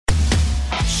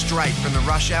straight from the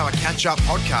Rush Hour Catch-Up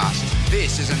podcast.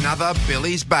 This is another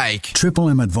Billy's Bake. Triple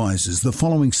M advises the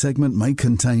following segment may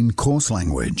contain coarse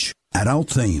language, adult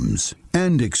themes,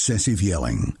 and excessive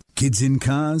yelling. Kids in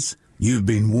cars, you've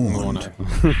been warned.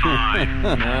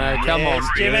 No, come on,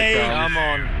 Jimmy. Come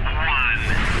on.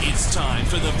 It's time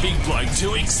for the big bloke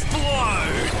to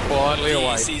explode. Quietly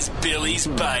away. This is Billy's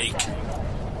Bake.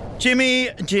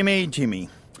 Jimmy.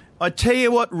 I tell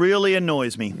you what really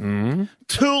annoys me.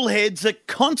 Tool heads that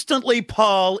constantly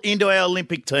pile into our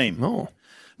Olympic team. Oh.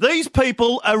 These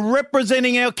people are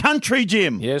representing our country,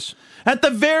 Jim. Yes. At the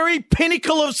very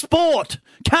pinnacle of sport.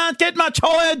 Can't get much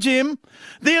higher, Jim.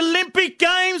 The Olympic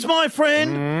Games, my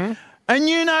friend. And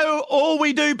you know all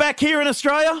we do back here in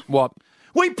Australia? What?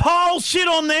 We pile shit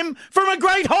on them from a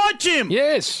great height, Jim.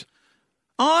 Yes.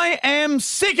 I am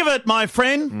sick of it, my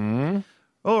friend.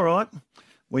 All right.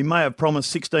 We may have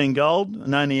promised 16 gold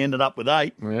and only ended up with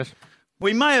 8. Yes.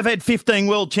 We may have had 15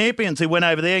 world champions who went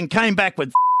over there and came back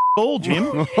with all,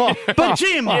 Jim. But,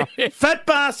 Jim, fat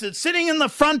bastards sitting in the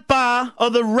front bar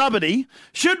of the Rubbity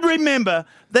should remember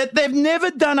that they've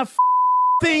never done a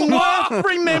thing worth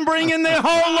remembering in their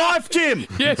whole life, Jim.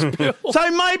 Yes, Bill.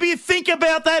 So maybe think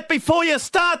about that before you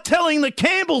start telling the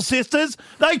Campbell sisters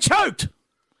they choked.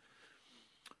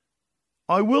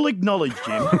 I will acknowledge,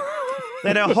 Jim,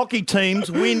 that our hockey teams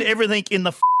win everything in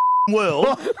the world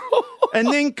and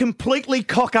then completely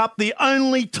cock up the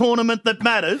only tournament that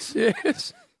matters.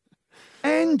 Yes.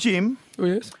 And, Jim,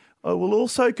 Yes. I will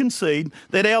also concede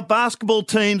that our basketball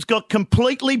teams got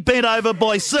completely bent over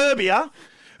by Serbia,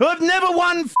 who have never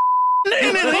won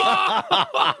anything.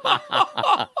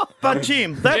 But,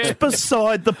 Jim, that's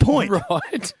beside the point.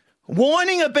 Right.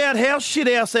 Whining about how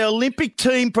shithouse our Olympic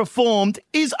team performed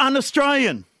is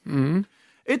un-Australian.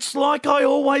 It's like I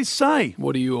always say.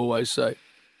 What do you always say?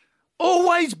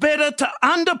 Always better to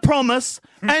under-promise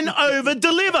and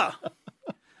over-deliver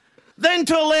than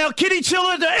to allow Kitty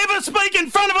Chiller to ever speak in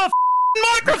front of a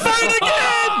microphone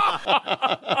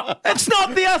again. It's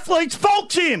not the athlete's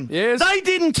fault, Jim. Yes. They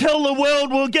didn't tell the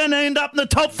world we're going to end up in the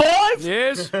top 5.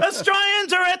 Yes.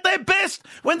 Australians are at their best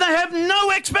when they have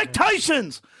no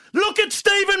expectations. Look at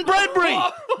Stephen Bradbury.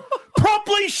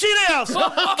 Properly shithouse.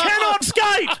 Cannot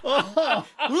skate.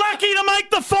 Lucky to make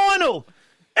the final.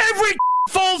 Every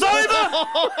falls over.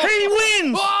 He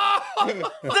wins.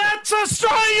 That's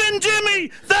Australian,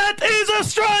 Jimmy. That is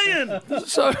Australian.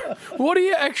 So, what are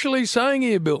you actually saying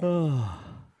here, Bill?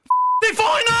 If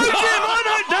I know, Jim, I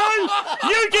don't know.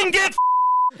 You can get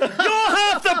You're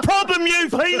half the problem, you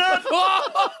peanut.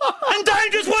 And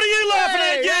Dangerous, what are you laughing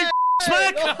at, you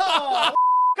smack?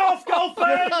 Off golf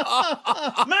fan.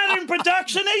 Man in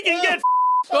production, he can get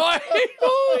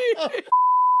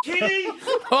Kitty.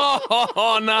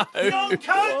 Oh, no. John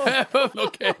Coates. Have a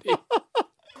look at him.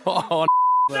 Oh,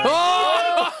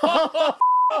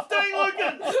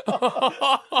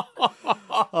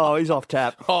 Oh, he's off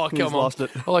tap. oh, He's come on. lost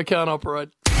it. Well, I can't operate.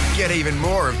 Get even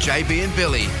more of JB and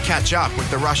Billy. Catch up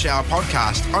with the Rush Hour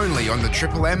podcast only on the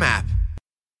Triple M app.